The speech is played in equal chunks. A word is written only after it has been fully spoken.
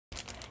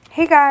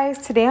Hey guys,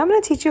 today I'm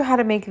going to teach you how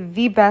to make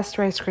the best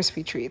Rice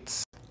Krispie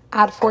treats.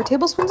 Add 4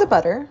 tablespoons of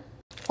butter.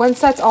 Once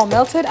that's all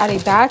melted, add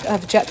a bag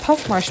of Jet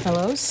Puff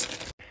marshmallows.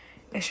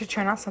 It should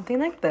turn out something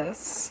like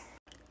this.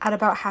 Add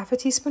about half a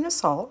teaspoon of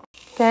salt.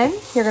 Then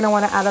you're going to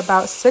want to add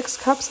about 6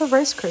 cups of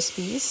Rice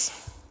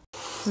Krispies.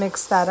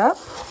 Mix that up.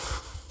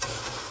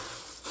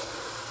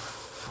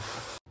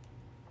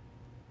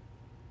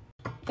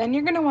 Then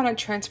you're going to want to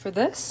transfer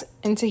this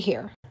into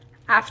here.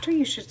 After,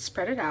 you should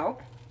spread it out.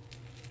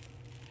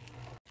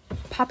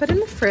 Pop it in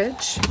the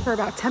fridge for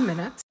about 10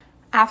 minutes.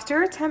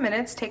 After 10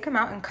 minutes, take them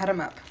out and cut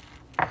them up.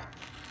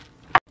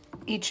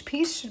 Each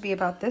piece should be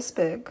about this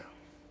big.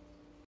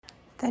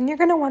 Then you're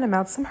going to want to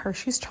melt some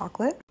Hershey's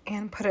chocolate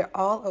and put it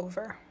all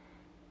over.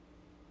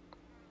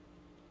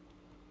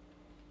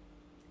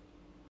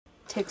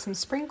 Take some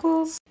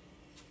sprinkles.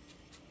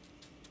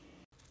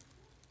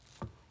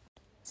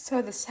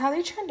 So this is how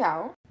they turned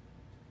out.